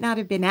recording might not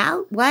have been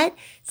out. What?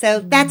 So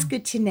that's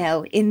good to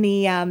know in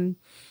the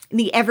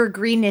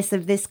evergreenness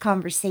of this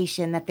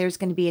conversation, that there's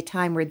going to be a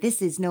time where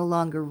this is no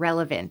longer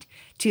relevant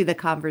to the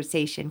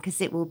conversation because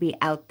it will be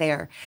out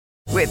there.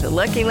 With the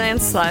Lucky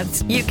Land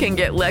Slots, you can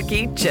get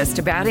lucky just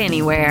about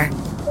anywhere.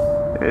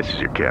 This is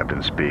your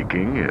captain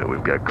speaking.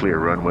 We've got clear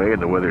runway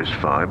and the weather's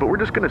fine, but we're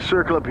just going to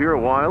circle up here a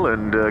while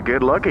and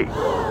get lucky.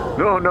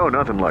 No,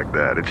 nothing like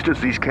that. It's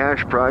just these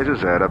cash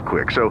prizes add up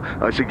quick. So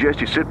I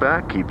suggest you sit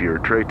back, keep your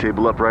tray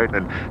table upright,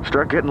 and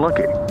start getting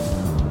lucky.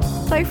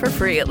 Play for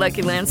free at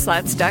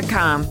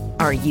LuckyLandSlots.com.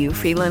 Are you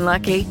feeling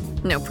lucky?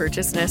 No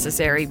purchase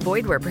necessary.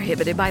 Void where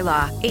prohibited by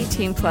law.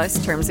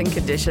 18+ terms and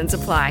conditions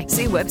apply.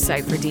 See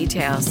website for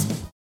details.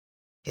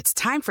 It's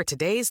time for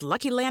today's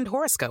Lucky Land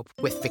horoscope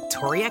with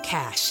Victoria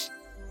Cash.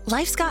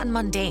 Life's gotten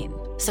mundane,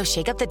 so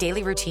shake up the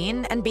daily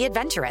routine and be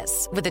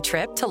adventurous with a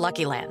trip to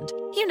Lucky Land.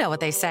 You know what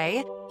they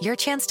say, your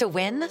chance to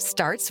win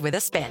starts with a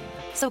spin.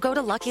 So go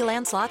to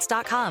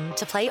LuckyLandSlots.com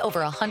to play over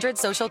 100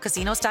 social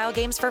casino-style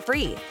games for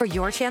free for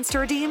your chance to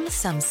redeem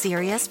some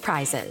serious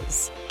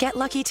prizes. Get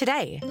lucky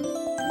today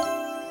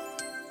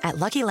at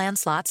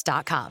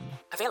LuckyLandSlots.com.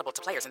 Available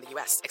to players in the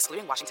U.S.,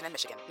 excluding Washington and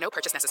Michigan. No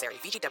purchase necessary.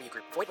 VGW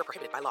Group. Void where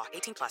prohibited by law.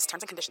 18+.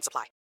 Terms and conditions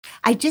apply.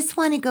 I just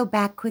want to go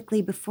back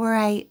quickly before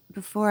I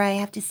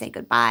have to say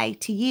goodbye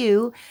to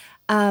you.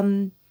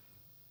 When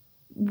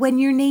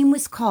your name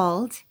was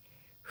called,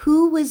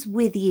 who was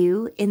with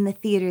you in the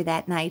theater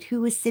that night?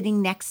 Who was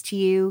sitting next to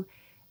you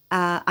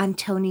on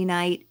Tony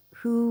night?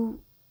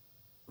 Who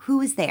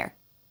was there?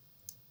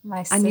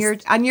 My sister.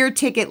 On your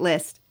ticket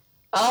list.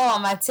 Oh,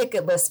 on my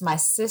ticket list, my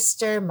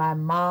sister, my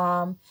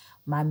mom,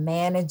 my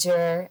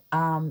manager,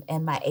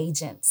 and my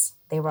agents.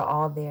 They were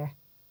all there.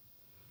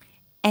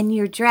 And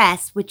your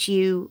dress, which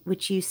you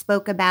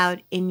spoke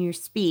about in your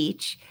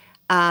speech,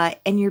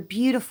 and your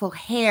beautiful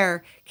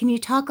hair. Can you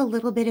talk a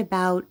little bit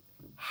about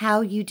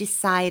how you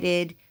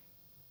decided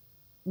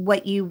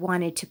what you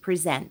wanted to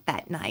present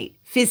that night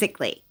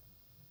physically?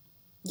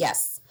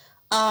 Yes.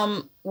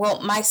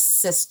 Well, my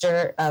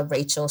sister,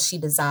 Rachel, she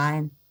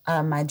designed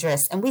my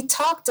dress, and we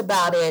talked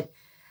about it.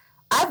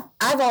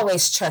 I've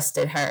always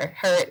trusted her.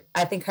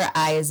 I think her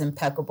eye is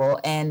impeccable,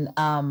 and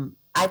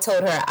I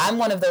told her I'm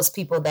one of those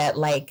people that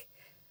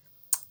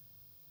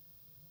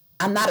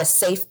I'm not a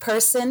safe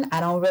person. I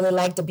don't really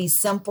like to be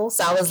simple.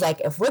 So I was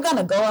like, if we're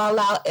gonna go all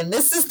out, and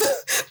this is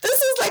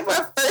like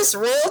my first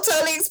real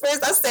Tony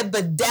experience, I said,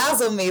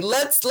 bedazzle me.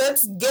 Let's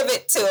give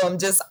it to them.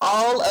 Just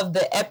all of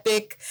the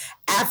epic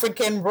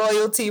African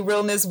royalty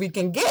realness we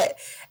can get.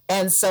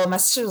 And so my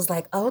sister was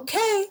like,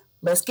 okay,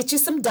 let's get you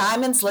some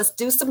diamonds. Let's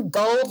do some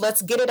gold.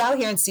 Let's get it out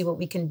here and see what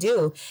we can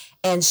do.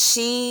 And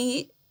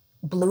she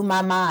blew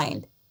my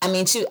mind. I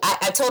mean,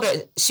 I told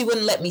her she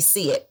wouldn't let me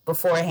see it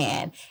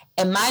beforehand.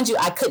 And mind you,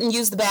 I couldn't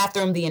use the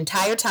bathroom the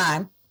entire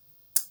time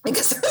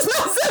because there was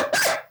no zipper.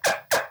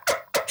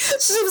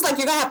 She was like,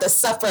 you're going to have to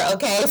suffer,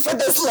 okay, for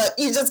this look.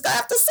 You just going to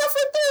have to suffer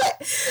through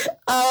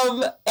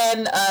it.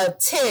 And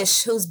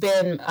Tish, who's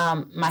been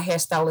my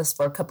hairstylist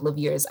for a couple of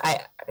years,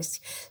 I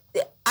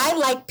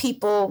like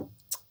people.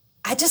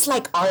 I just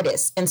like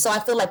artists. And so I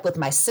feel like with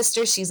my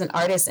sister, she's an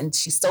artist and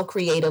she's so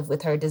creative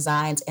with her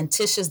designs. And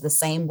Tish is the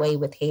same way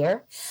with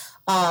hair.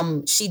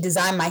 She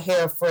designed my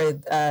hair for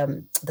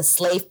the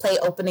Slave Play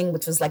opening,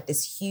 which was like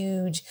this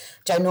huge,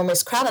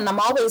 ginormous crowd. And I'm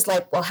always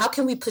like, well, how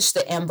can we push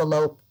the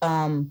envelope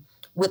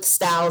with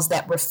styles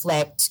that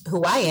reflect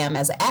who I am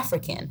as an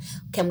African?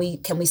 Can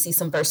we see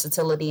some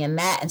versatility in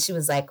that? And she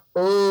was like,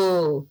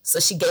 oh. So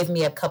she gave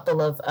me a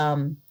couple of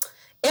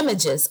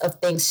images of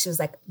things. She was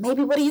like,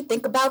 maybe what do you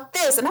think about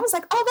this? And I was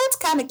like, oh, that's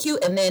kind of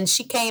cute. And then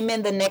she came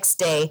in the next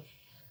day,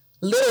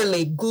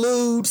 literally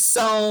glued,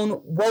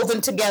 sewn, woven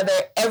together,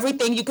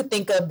 everything you could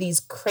think of, these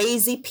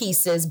crazy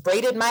pieces,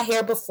 braided my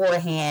hair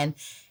beforehand.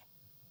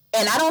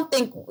 And I don't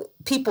think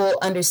people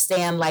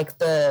understand like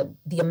the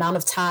amount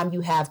of time you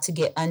have to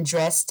get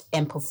undressed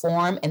and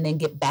perform and then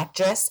get back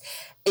dressed.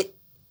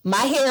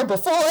 My hair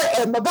before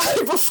and my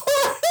body before,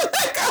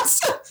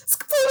 it's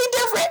completely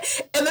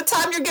different. And the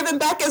time you're giving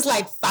back is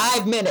like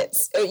 5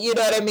 minutes, you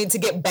know what I mean, to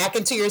get back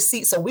into your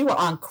seat. So we were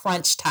on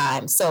crunch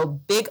time. So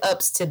big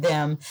ups to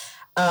them.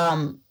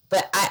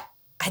 But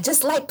I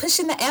just like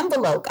pushing the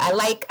envelope. I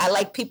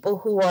like people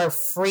who are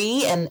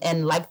free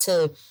and like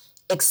to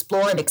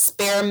explore and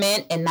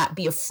experiment and not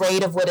be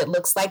afraid of what it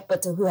looks like,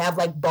 but who have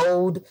like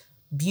bold,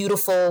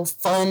 beautiful,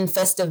 fun,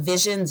 festive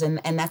visions. And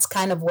that's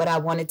kind of what I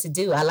wanted to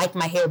do. I like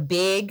my hair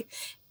big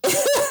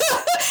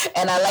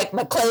and I like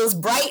my clothes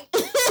bright.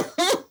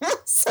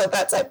 So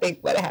that's, I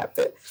think, what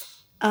happened.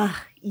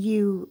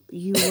 You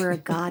were a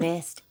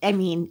goddess. I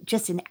mean,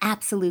 just an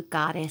absolute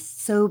goddess.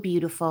 So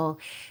beautiful.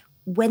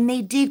 When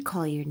they did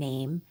call your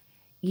name,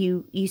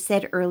 you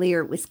said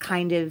earlier it was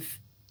kind of,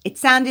 it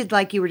sounded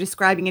like you were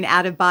describing an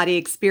out-of-body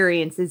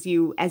experience as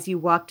you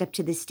walked up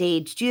to the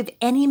stage. Do you have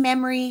any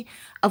memory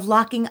of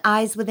locking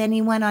eyes with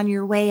anyone on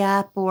your way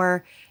up,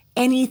 or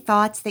any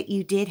thoughts that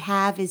you did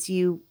have as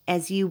you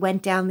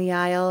went down the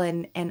aisle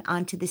and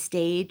onto the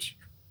stage?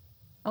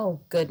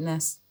 Oh,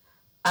 goodness.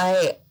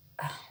 I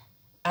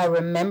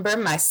remember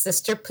my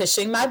sister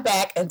pushing my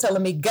back and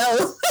telling me,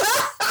 go.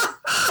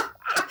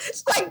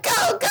 She's like,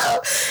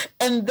 go.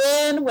 And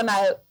then when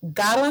I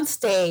got on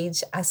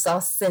stage, I saw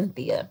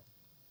Cynthia.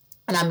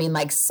 And I mean,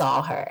 like,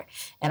 saw her.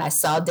 And I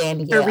saw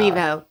Danielle.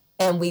 Erivo.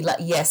 And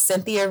yes,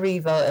 Cynthia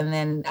Erivo. And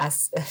then I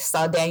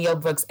saw Danielle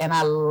Brooks, and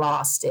I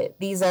lost it.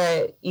 These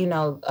are,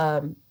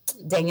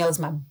 Danielle is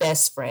my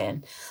best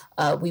friend.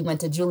 We went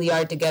to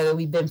Juilliard together.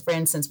 We've been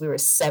friends since we were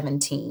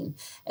 17.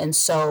 And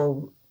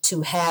so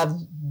to have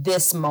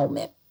this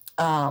moment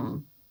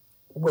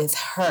with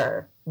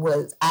her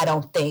was, I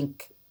don't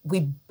think,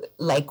 we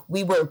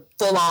were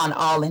full on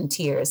all in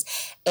tears.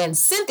 And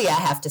Cynthia, I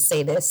have to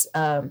say this,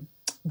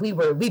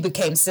 we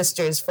became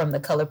sisters from The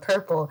Color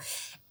Purple.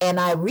 And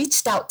I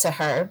reached out to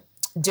her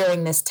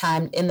during this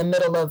time in the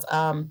middle of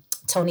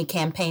Tony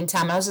campaign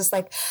time. I was just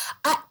like,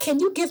 can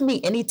you give me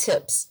any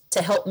tips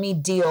to help me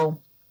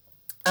deal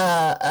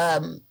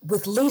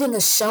with leading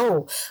a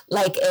show,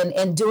 like,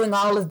 and doing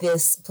all of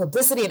this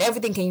publicity and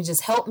everything? Can you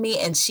just help me?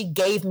 And she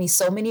gave me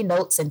so many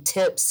notes and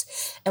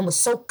tips and was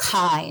so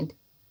kind.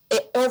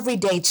 It every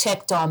day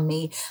checked on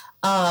me.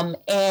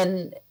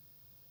 And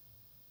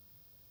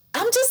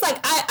I'm just like,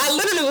 I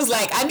literally was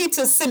like, I need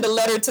to send a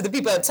letter to the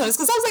people at Tony's,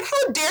 because I was like,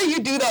 how dare you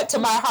do that to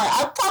my heart?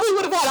 I probably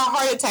would have had a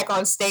heart attack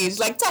on stage.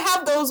 Like, to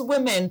have those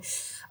women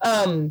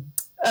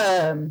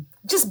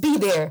just be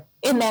there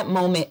in that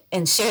moment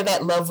and share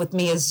that love with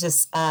me is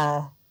just,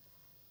 I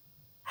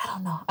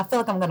don't know. I feel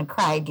like I'm going to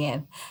cry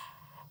again.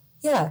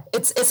 Yeah,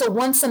 it's a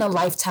once in a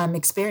lifetime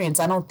experience.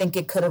 I don't think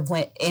it could have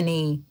went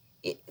any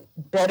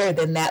better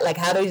than that. Like,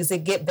 how does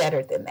it get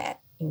better than that,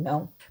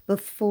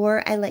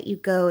 Before I let you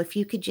go, if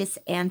you could just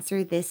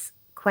answer this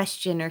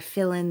question or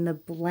fill in the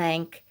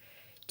blank.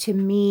 To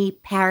me,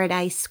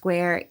 Paradise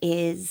Square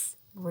is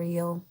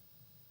real.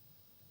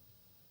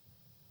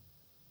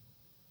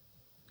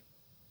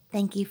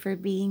 Thank you for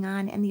being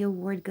on, and the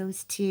award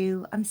goes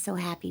to, I'm so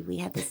happy we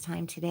had this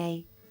time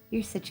today.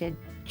 You're such a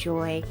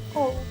joy.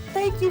 Oh,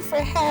 thank you for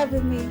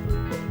having me.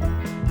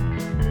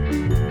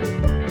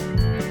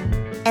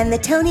 And the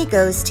Tony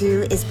Goes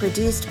To is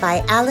produced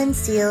by Alan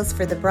Seals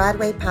for the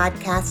Broadway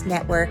Podcast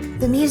Network.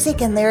 The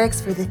music and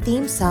lyrics for the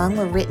theme song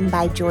were written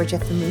by Georgia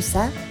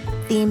Famusa.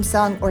 Theme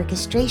song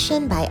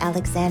orchestration by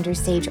Alexander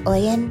Sage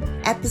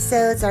Oyen.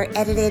 Episodes are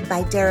edited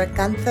by Derek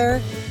Gunther.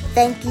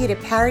 Thank you to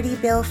Parody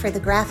Bill for the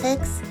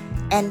graphics.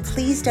 And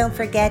please don't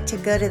forget to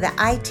go to the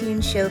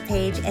iTunes show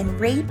page and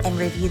rate and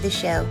review the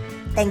show.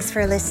 Thanks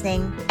for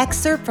listening.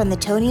 Excerpt from the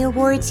Tony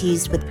Awards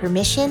used with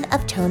permission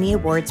of Tony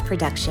Awards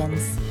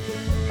Productions.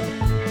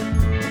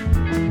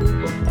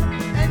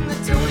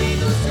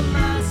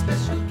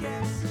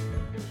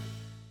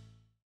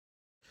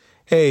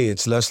 Hey,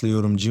 it's Leslie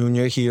Odom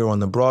Jr. here on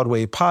the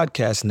Broadway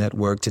Podcast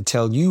Network to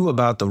tell you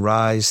about the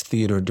Rise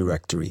Theater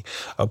Directory,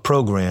 a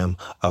program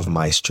of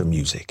Maestro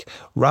Music.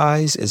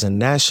 Rise is a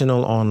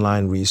national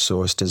online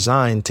resource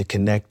designed to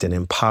connect and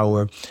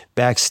empower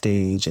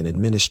backstage and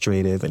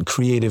administrative and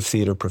creative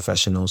theater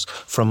professionals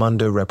from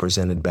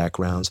underrepresented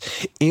backgrounds.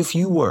 If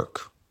you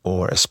work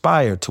or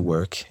aspire to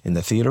work in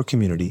the theater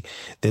community,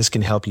 this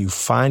can help you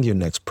find your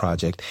next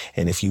project.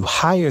 And if you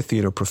hire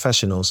theater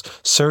professionals,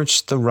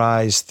 search the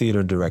Rise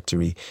Theater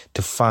Directory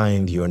to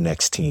find your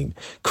next team.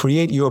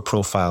 Create your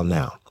profile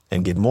now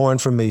and get more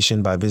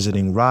information by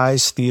visiting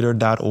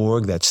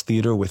risetheater.org. That's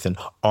theater with an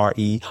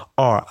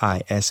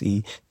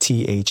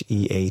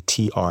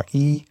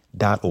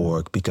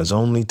RERISETHEATRE.org, because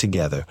only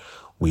together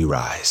we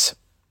rise.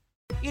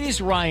 It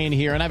is Ryan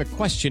here, and I have a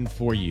question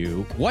for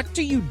you. What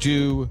do you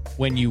do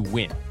when you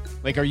win?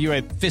 Like, are you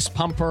a fist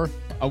pumper,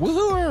 a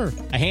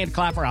woohooer, a hand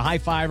clapper, a high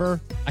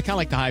fiver? I kind of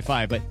like the high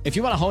five, but if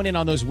you want to hone in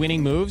on those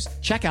winning moves,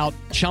 check out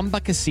Chumba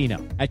Casino.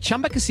 At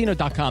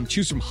ChumbaCasino.com,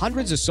 choose from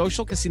hundreds of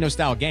social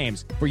casino-style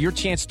games for your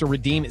chance to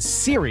redeem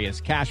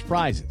serious cash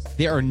prizes.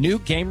 There are new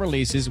game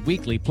releases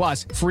weekly,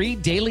 plus free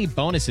daily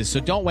bonuses. So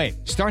don't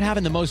wait. Start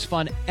having the most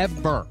fun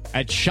ever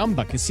at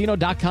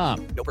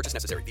ChumbaCasino.com. No purchase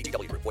necessary.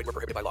 VGW Group. Void where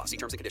prohibited by law. See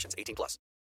terms and conditions. 18+.